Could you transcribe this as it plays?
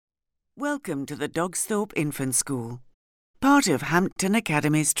Welcome to the Dogsthorpe Infant School, part of Hampton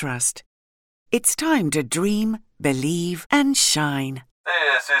Academies Trust. It's time to dream, believe, and shine.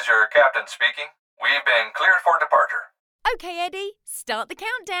 This is your captain speaking. We've been cleared for departure. Okay, Eddie, start the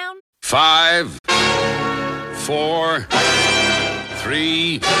countdown. 5, 4,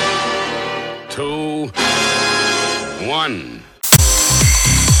 3, 2, 1.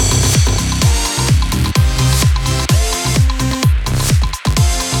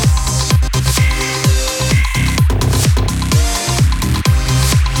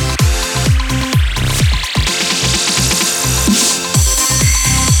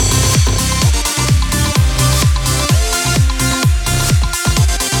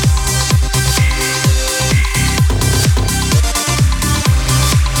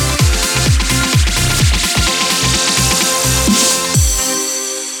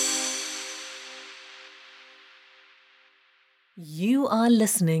 You are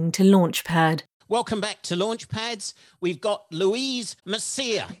listening to Launchpad. Welcome back to Launchpads. We've got Louise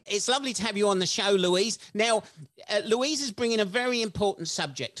Mercier. It's lovely to have you on the show, Louise. Now, Louise is bringing a very important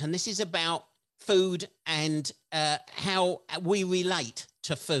subject, and this is about food and how we relate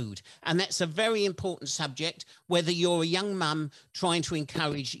to food. And that's a very important subject, whether you're a young mum trying to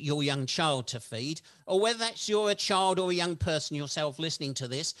encourage your young child to feed, or whether that's you're a child or a young person yourself listening to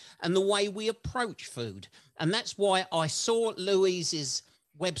this, and the way we approach food. And that's why I saw Louise's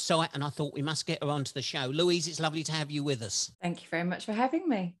website and I thought we must get her onto the show. Louise, it's lovely to have you with us. Thank you very much for having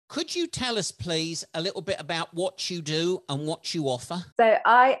me. Could you tell us, please, a little bit about what you do and what you offer? So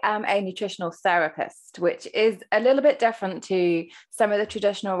I am a nutritional therapist, which is a little bit different to some of the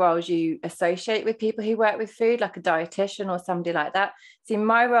traditional roles you associate with people who work with food, like a dietitian or somebody like that. See,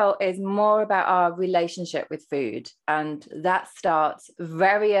 my role is more about our relationship with food, and that starts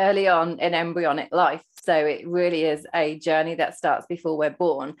very early on in embryonic life. So it really is a journey that starts before we're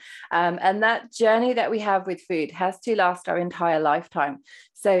born. And that journey that we have with food has to last our entire lifetime.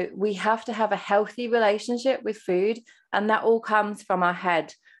 So we have to have a healthy relationship with food, and that all comes from our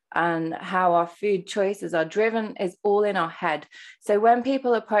head. And how our food choices are driven is all in our head. So when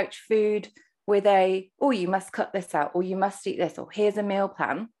people approach food with oh, you must cut this out, or you must eat this, or here's a meal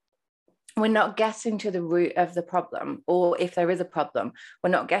plan, we're not getting to the root of the problem, or if there is a problem,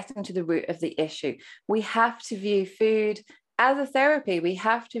 we're not getting to the root of the issue. We have to view food as a therapy. We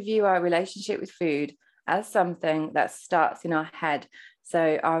have to view our relationship with food as something that starts in our head.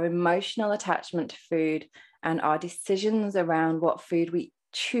 So our emotional attachment to food and our decisions around what food we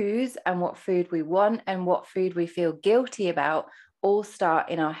choose and what food we want and what food we feel guilty about all start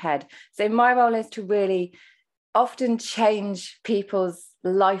in our head. So my role is to really often change people's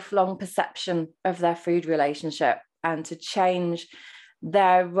lifelong perception of their food relationship and to change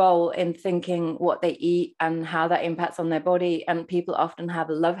their role in thinking what they eat and how that impacts on their body. And people often have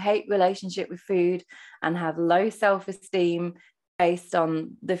a love-hate relationship with food and have low self-esteem based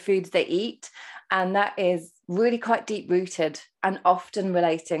on the foods they eat. And that is really quite deep-rooted and often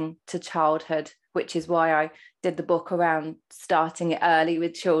relating to childhood, which is why I did the book around starting it early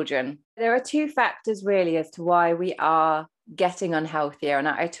with children. There are two factors really as to why we are getting unhealthier. And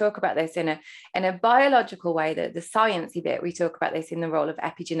I talk about this in a biological way, the sciencey bit. We talk about this in the role of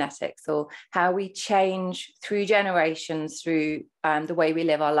epigenetics, or how we change through generations through the way we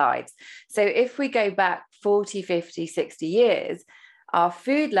live our lives. So if we go back 40, 50, 60 years, our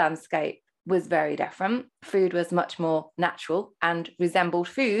food landscape was very different. Food was much more natural and resembled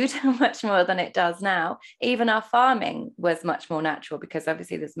food much more than it does now. Even our farming was much more natural, because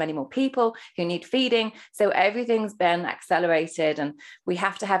obviously there's many more people who need feeding. So everything's been accelerated and we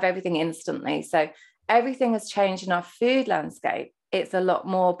have to have everything instantly. So everything has changed in our food landscape. It's a lot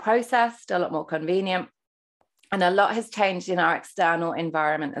more processed, a lot more convenient, and a lot has changed in our external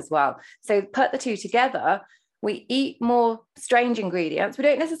environment as well. So put the two together, we eat more strange ingredients. We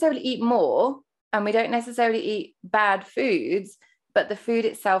don't necessarily eat more, and we don't necessarily eat bad foods, but the food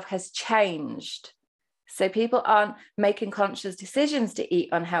itself has changed. So people aren't making conscious decisions to eat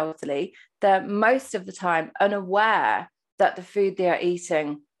unhealthily. They're most of the time unaware that the food they are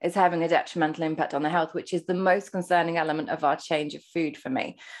eating is having a detrimental impact on their health, which is the most concerning element of our change of food for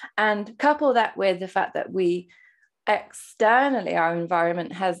me. And couple that with the fact that we externally, our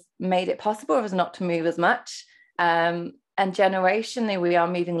environment has made it possible for us not to move as much. And generationally, we are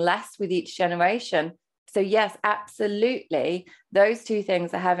moving less with each generation. So yes, absolutely, those two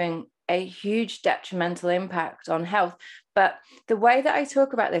things are having a huge detrimental impact on health. But the way that I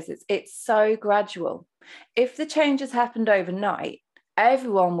talk about this, it's so gradual. If the changes happened overnight,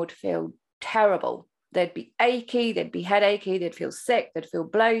 everyone would feel terrible. They'd be achy, they'd be headachy, they'd feel sick, they'd feel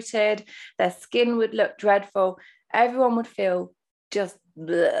bloated, their skin would look dreadful. Everyone would feel just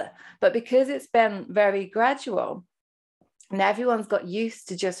bleh. But because it's been very gradual, and everyone's got used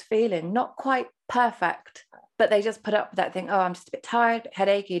to just feeling not quite perfect, but they just put up with that thing, oh, I'm just a bit tired,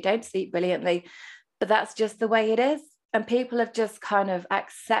 headachy, don't sleep brilliantly. But that's just the way it is. And people have just kind of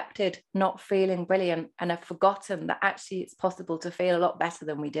accepted not feeling brilliant and have forgotten that actually it's possible to feel a lot better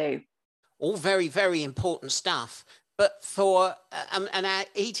than we do. All very, very important stuff. But for, and our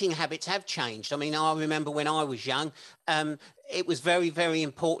eating habits have changed. I mean, I remember when I was young, it was very, very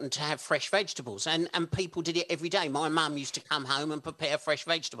important to have fresh vegetables, and people did it every day. My mum used to come home and prepare fresh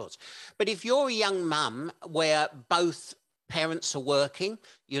vegetables. But if you're a young mum where both parents are working,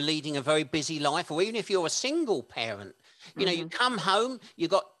 you're leading a very busy life, or even if you're a single parent, you know, you come home,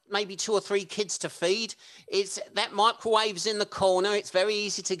 you've got maybe 2 or 3 kids to feed. It's that microwave's in the corner. It's very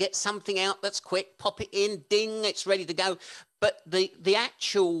easy to get something out that's quick, pop it in, ding, it's ready to go. But the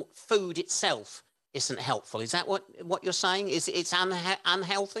actual food itself isn't helpful. Is that what you're saying? Is it's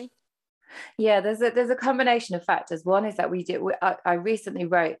unhealthy? Yeah, there's a combination of factors. One is that I recently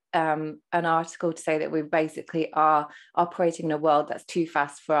wrote an article to say that we basically are operating in a world that's too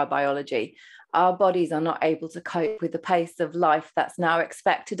fast for our biology. Our bodies are not able to cope with the pace of life that's now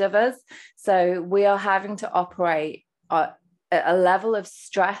expected of us. So we are having to operate at a level of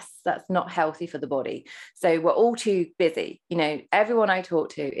stress that's not healthy for the body. So we're all too busy. You know, everyone I talk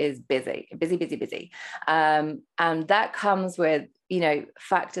to is busy. And that comes with, you know,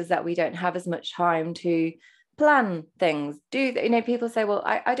 factors that we don't have as much time to plan things. People say, well,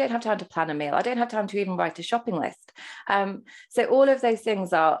 I don't have time to plan a meal. I don't have time to even write a shopping list. So all of those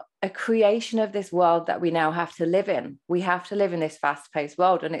things are a creation of this world that we now have to live in. We have to live in this fast-paced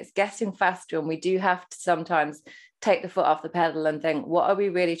world, and it's getting faster, and we do have to sometimes take the foot off the pedal and think, what are we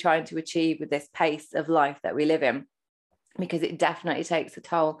really trying to achieve with this pace of life that we live in? Because it definitely takes a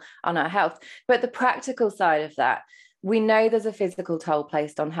toll on our health. But the practical side of that, we know there's a physical toll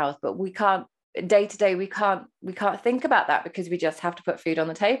placed on health, but we can't, day to day, we can't think about that because we just have to put food on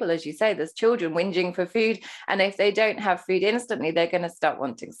the table. As you say, there's children whinging for food, and if they don't have food instantly, they're going to start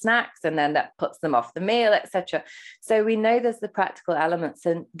wanting snacks, and then that puts them off the meal, etc. So we know there's the practical elements,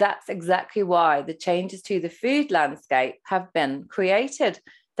 and that's exactly why the changes to the food landscape have been created.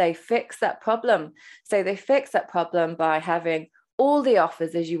 They fix that problem. So they fix that problem by having all the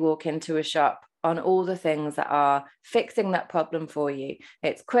offers as you walk into a shop on all the things that are fixing that problem for you.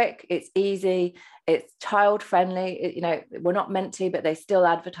 It's quick, it's easy, it's child friendly. You know, we're not meant to, but they still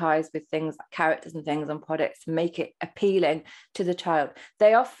advertise with things like characters and things on products to make it appealing to the child.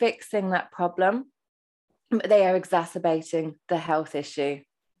 They are fixing that problem, but they are exacerbating the health issue.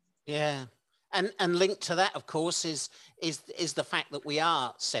 Yeah. And linked to that, of course, is the fact that we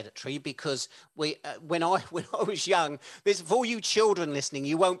are sedentary, because we when I was young, this, for all you children listening,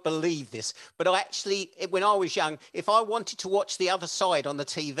 you won't believe this, but when I was young, if I wanted to watch the other side on the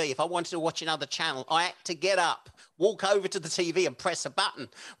TV, if I wanted to watch another channel, I had to get up, walk over to the TV and press a button.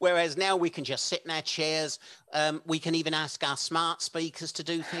 Whereas now we can just sit in our chairs. We can even ask our smart speakers to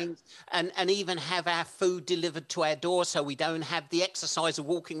do things, and even have our food delivered to our door, so we don't have the exercise of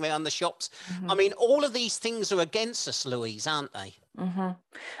walking around the shops. Mm-hmm. I mean, all of these things are against us, Louise, aren't they? Mm-hmm.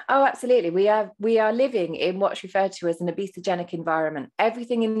 Oh, absolutely. We are living in what's referred to as an obesogenic environment.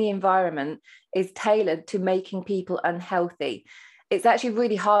 Everything in the environment is tailored to making people unhealthy. It's actually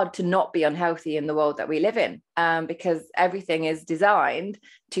really hard to not be unhealthy in the world that we live in, because everything is designed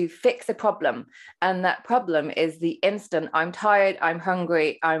to fix a problem. And that problem is the instant I'm tired, I'm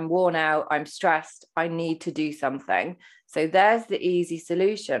hungry, I'm worn out, I'm stressed, I need to do something. So there's the easy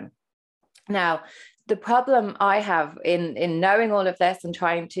solution. Now, the problem I have in knowing all of this and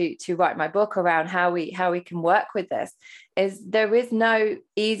trying to write my book around how we can work with this is there is no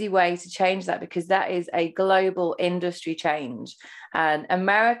easy way to change that, because that is a global industry change. And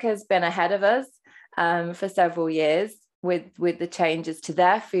America's been ahead of us for several years with the changes to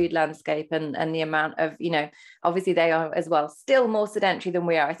their food landscape and the amount of, you know, obviously they are as well still more sedentary than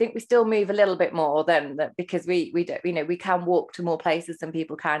we are. I think we still move a little bit more than that, because we don't, you know, we can walk to more places than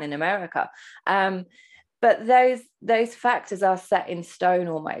people can in America. But those factors are set in stone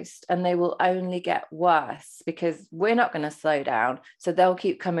almost, and they will only get worse because we're not going to slow down. So they'll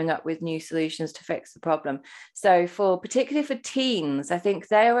keep coming up with new solutions to fix the problem. So particularly for teens, I think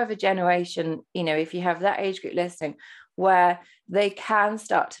they are of a generation, you know, if you have that age group listening, where they can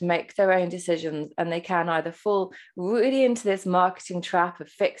start to make their own decisions, and they can either fall really into this marketing trap of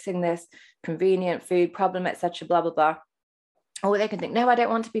fixing this convenient food problem, etc., blah, blah, blah. Or they can think, no, I don't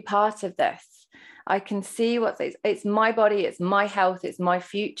want to be part of this. I can see it's my body, it's my health, it's my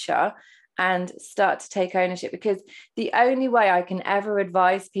future, and start to take ownership. Because the only way I can ever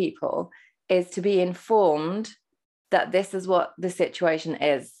advise people is to be informed that this is what the situation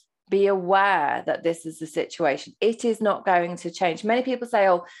is. Be aware that this is the situation. It is not going to change. Many people say,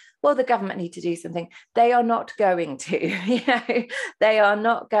 oh, well, the government need to do something. They are not going to, they are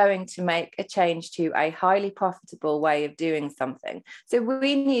not going to make a change to a highly profitable way of doing something. So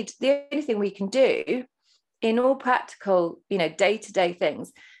the only thing we can do in all practical, day-to-day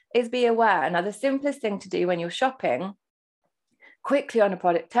things is be aware. Now, the simplest thing to do when you're shopping, quickly on a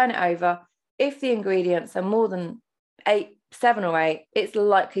product, turn it over. If the ingredients are more than 7 or 8, it's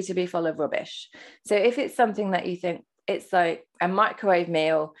likely to be full of rubbish. So if it's something that you think it's like a microwave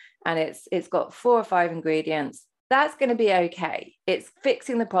meal and it's got 4 or 5 ingredients, that's going to be okay. It's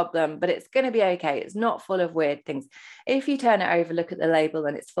fixing the problem, but it's going to be okay. It's not full of weird things. If you turn it over, look at the label,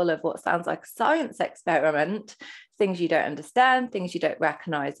 and it's full of what sounds like a science experiment, things you don't understand, things you don't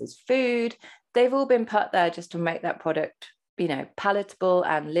recognize as food, they've all been put there just to make that product, palatable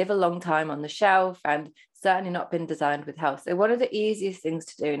and live a long time on the shelf, and certainly not been designed with health. So one of the easiest things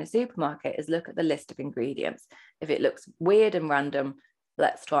to do in a supermarket is look at the list of ingredients. If it looks weird and random,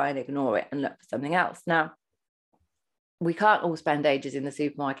 let's try and ignore it and look for something else. Now, we can't all spend ages in the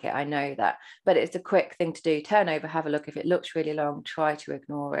supermarket, I know that, but it's a quick thing to do. Turn over, have a look. If it looks really long, try to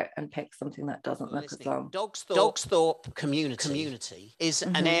ignore it and pick something that doesn't look as long. Dogsthorpe community is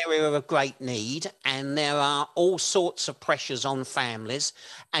an area of great need, and there are all sorts of pressures on families,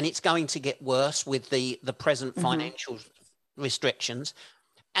 and it's going to get worse with the present financial restrictions.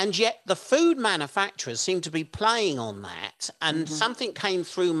 And yet the food manufacturers seem to be playing on that. And something came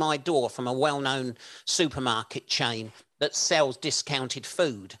through my door from a well-known supermarket chain that sells discounted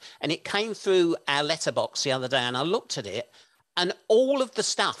food. And it came through our letterbox the other day, and I looked at it, and all of the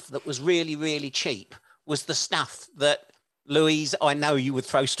stuff that was really, really cheap was the stuff that, Louise, I know you would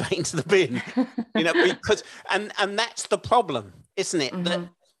throw straight into the bin, because and that's the problem, isn't it?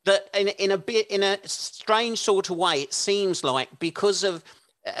 That in a strange sort of way, it seems like because of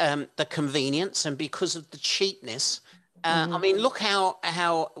the convenience and because of the cheapness. I mean, look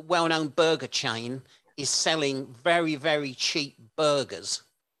how well-known burger chain is selling very, very cheap burgers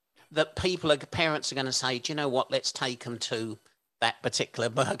that parents are going to say, do you know what, let's take them to that particular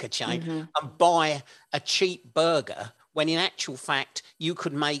burger chain and buy a cheap burger, when in actual fact you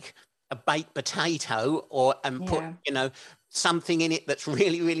could make a baked potato put, something in it that's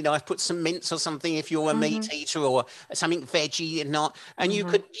really, really nice. Put some mince or something if you're a meat eater, or something veggie and not. And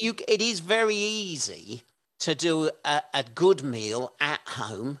it is very easy to do a good meal at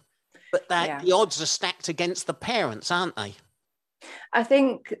home, but the odds are stacked against the parents, aren't they? I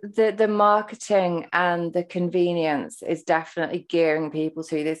think the marketing and the convenience is definitely gearing people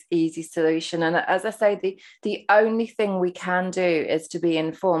to this easy solution. And as I say, the only thing we can do is to be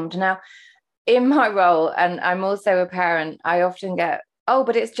informed. Now, in my role, and I'm also a parent, I often get, oh,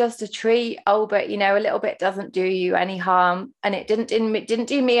 but it's just a treat. Oh, but a little bit doesn't do you any harm, and it didn't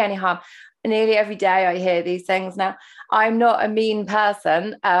do me any harm. Nearly every day I hear these things. Now, I'm not a mean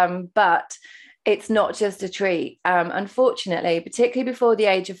person, but it's not just a treat. Unfortunately, particularly before the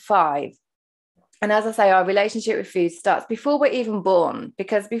age of 5. And as I say, our relationship with food starts before we're even born,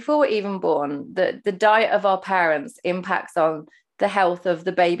 because before we're even born, the diet of our parents impacts on the health of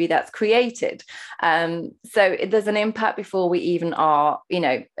the baby that's created. So there's an impact before we even are,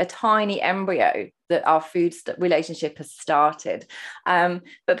 a tiny embryo, that our food relationship has started. But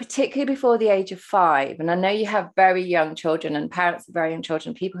particularly before the age of 5, and I know you have very young children and parents of very young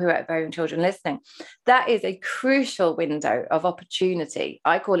children, people who have very young children listening, that is a crucial window of opportunity.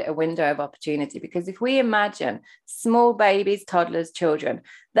 I call it a window of opportunity, because if we imagine small babies, toddlers, children,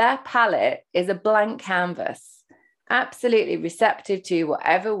 their palate is a blank canvas, absolutely receptive to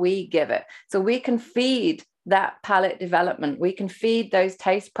whatever we give it. So we can feed that palate development. We can feed those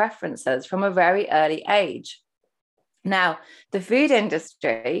taste preferences from a very early age. Now, the food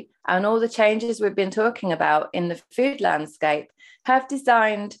industry and all the changes we've been talking about in the food landscape have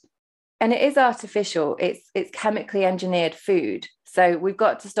designed, and it is artificial, it's chemically engineered food. So we've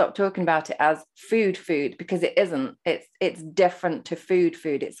got to stop talking about it as food, because it isn't. It's different to food.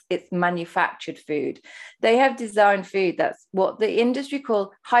 It's manufactured food. They have designed food that's what the industry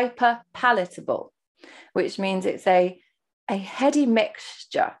call hyper palatable, which means it's a heady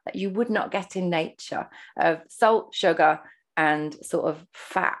mixture that you would not get in nature of salt, sugar, and sort of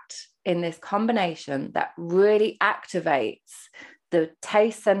fat in this combination that really activates the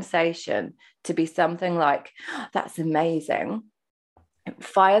taste sensation to be something like, oh, that's amazing. It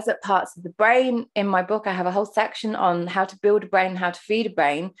fires up parts of the brain. In my book, I have a whole section on how to build a brain, how to feed a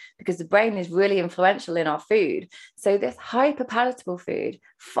brain, because the brain is really influential in our food. So this hyperpalatable food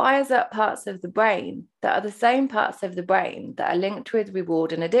fires up parts of the brain that are the same parts of the brain that are linked with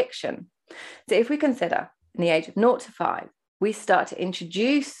reward and addiction. So if we consider in the age of 0 to 5, we start to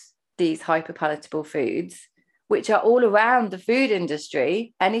introduce these hyperpalatable foods, which are all around the food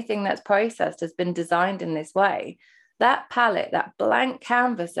industry. Anything that's processed has been designed in this way. That palate, that blank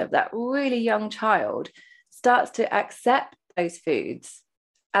canvas of that really young child starts to accept those foods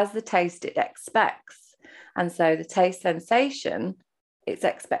as the taste it expects. And so the taste sensation, it's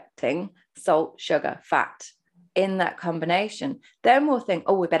expecting salt, sugar, fat in that combination. Then we'll think,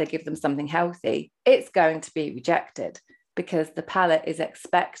 oh, we better give them something healthy. It's going to be rejected because the palate is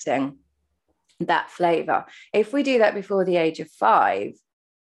expecting that flavor. If we do that before the age of 5,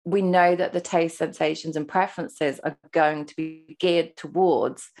 we know that the taste sensations and preferences are going to be geared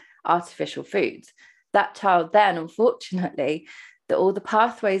towards artificial foods. That child then, unfortunately, all the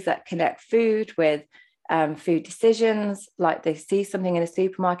pathways that connect food with food decisions, like they see something in a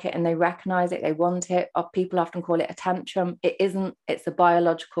supermarket and they recognize it, they want it, or people often call it a tantrum. It isn't, it's a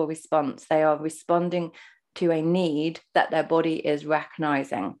biological response. They are responding to a need that their body is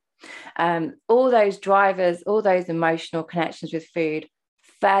recognizing. All those drivers, all those emotional connections with food,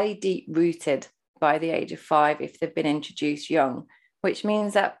 fairly deep rooted by the age of 5 if they've been introduced young, which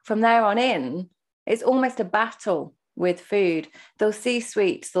means that from there on in, it's almost a battle with food. They'll see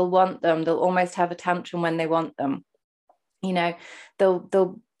sweets, they'll want them, they'll almost have a tantrum when they want them. You know,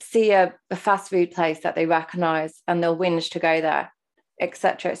 they'll see a fast food place that they recognize and they'll whinge to go there,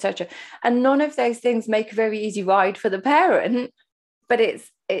 etc., etc. And none of those things make a very easy ride for the parent, but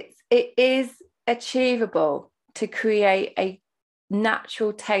it is achievable to create a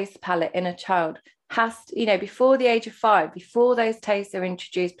natural taste palette in a child. Has to, you know, before the age of 5, before those tastes are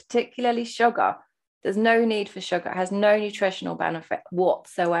introduced, particularly sugar. There's no need for sugar. It has no nutritional benefit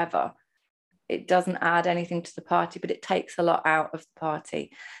whatsoever. It doesn't add anything to the party, but it takes a lot out of the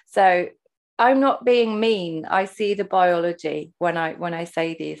party. So I'm not being mean. I see the biology when I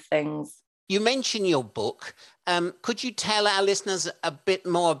say these things. You mentioned your book. Could you tell our listeners a bit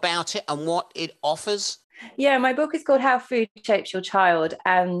more about it and what it offers? Yeah, my book is called How Food Shapes Your Child,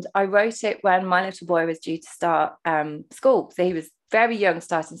 and I wrote it when my little boy was due to start school. So he was very young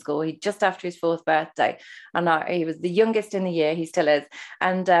starting school. He just after his 4th birthday, and he was the youngest in the year. He still is.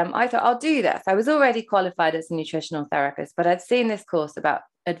 And I thought, I'll do this. I was already qualified as a nutritional therapist, but I'd seen this course about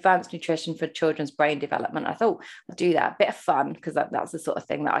advanced nutrition for children's brain development. I thought I'll do that, a bit of fun, because that's the sort of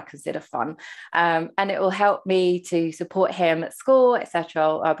thing that I consider fun, and it will help me to support him at school,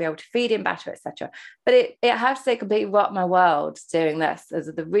 etc. I'll be able to feed him better, etc. But it had to say completely rocked my world doing this. As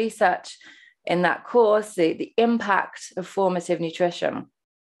the research in that course, the impact of formative nutrition,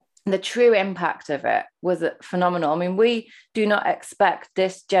 the true impact of it was phenomenal. I mean, we do not expect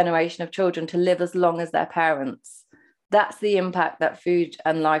this generation of children to live as long as their parents. That's the impact that food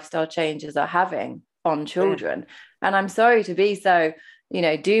and lifestyle changes are having on children. And I'm sorry to be so,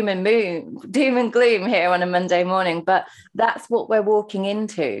 doom and gloom here on a Monday morning, but that's what we're walking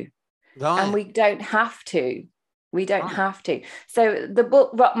into. Right. And we don't have to. So the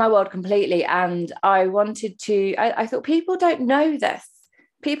book rocked my world completely. And I wanted to, I thought people don't know this.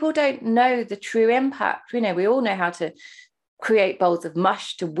 People don't know the true impact. We all know how to create bowls of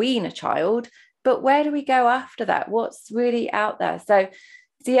mush to wean a child, but where do we go after that? What's really out there? So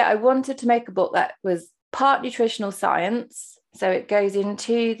yeah, I wanted to make a book that was part nutritional science. So it goes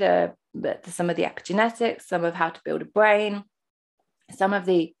into some of the epigenetics, some of how to build a brain,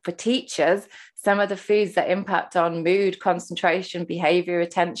 for teachers, some of the foods that impact on mood, concentration, behavior,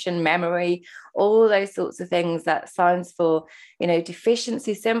 attention, memory, all those sorts of things that signs for,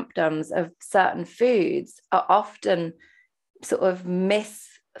 deficiency symptoms of certain foods are often they're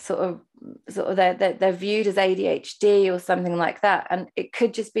viewed as ADHD or something like that. And it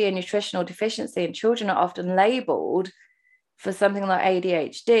could just be a nutritional deficiency. And children are often labeled for something like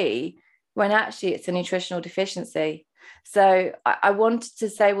ADHD when actually it's a nutritional deficiency. So I wanted to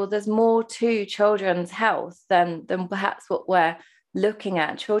say, well, there's more to children's health than perhaps what we're looking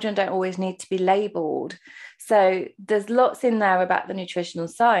at. Children don't always need to be labeled. So there's lots in there about the nutritional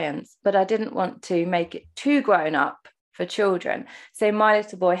science, but I didn't want to make it too grown up for children. So my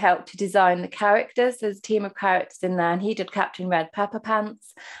little boy helped to design the characters. There's a team of characters in there, and he did Captain Red Pepper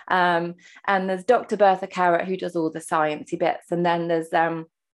Pants. And there's Dr. Bertha Carrot, who does all the sciencey bits. And then there's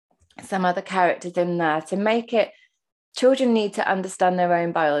some other characters in there to make it. Children need to understand their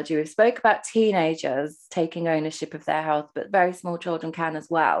own biology. We've spoke about teenagers taking ownership of their health, but very small children can as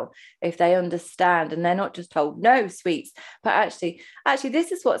well, if they understand and they're not just told no sweets, but actually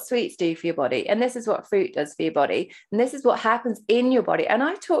this is what sweets do for your body, and this is what fruit does for your body, and this is what happens in your body. And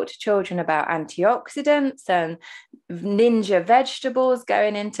I talk to children about antioxidants and ninja vegetables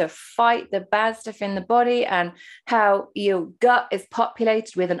going in to fight the bad stuff in the body, and how your gut is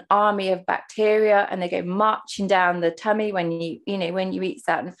populated with an army of bacteria and they go marching down the tummy when you eat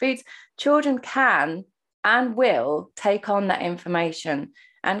certain foods. Children can and will take on that information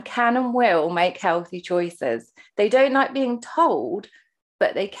and can and will make healthy choices. They don't like being told,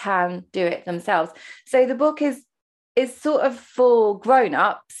 but they can do it themselves. So the book is sort of for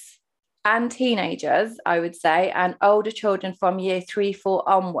grown-ups and teenagers, I would say, and older children from year 3, 4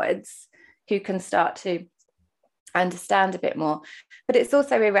 onwards, who can start to understand a bit more. But it's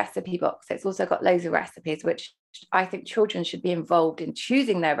also a recipe box. It's also got loads of recipes, which I think children should be involved in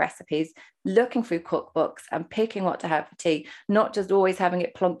choosing their recipes, looking through cookbooks and picking what to have for tea, not just always having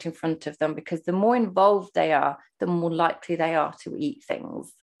it plonked in front of them, because the more involved they are, the more likely they are to eat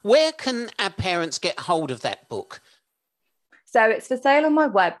things. Where can our parents get hold of that book? So it's for sale on my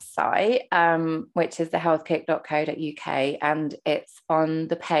website, which is thehealthkick.co.uk, and it's on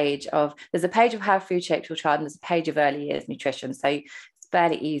the page of, there's a page of how food shapes your child, and there's a page of early years nutrition. So it's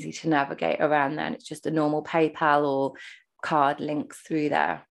fairly easy to navigate around there, and it's just a normal PayPal or card links through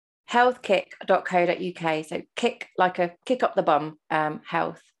there. Healthkick.co.uk, so kick like a kick up the bum,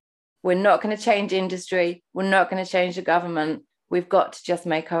 health. We're not going to change industry. We're not going to change the government. We've got to just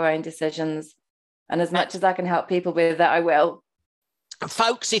make our own decisions. And as much as I can help people with that, I will.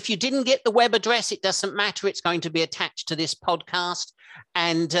 Folks, if you didn't get the web address, it doesn't matter. It's going to be attached to this podcast.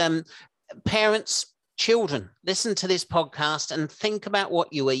 And parents, children, listen to this podcast and think about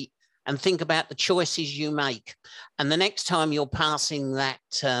what you eat and think about the choices you make. And the next time you're passing that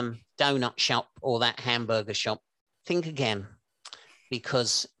donut shop or that hamburger shop, think again,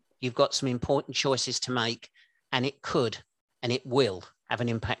 because you've got some important choices to make, and it could and it will have an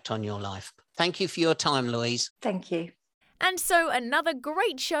impact on your life. Thank you for your time, Louise. Thank you. And so another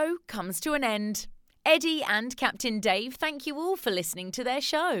great show comes to an end. Eddie and Captain Dave, thank you all for listening to their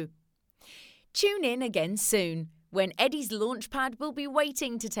show. Tune in again soon, when Eddie's Launchpad will be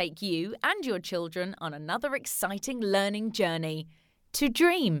waiting to take you and your children on another exciting learning journey to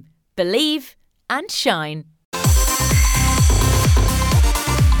dream, believe, and shine.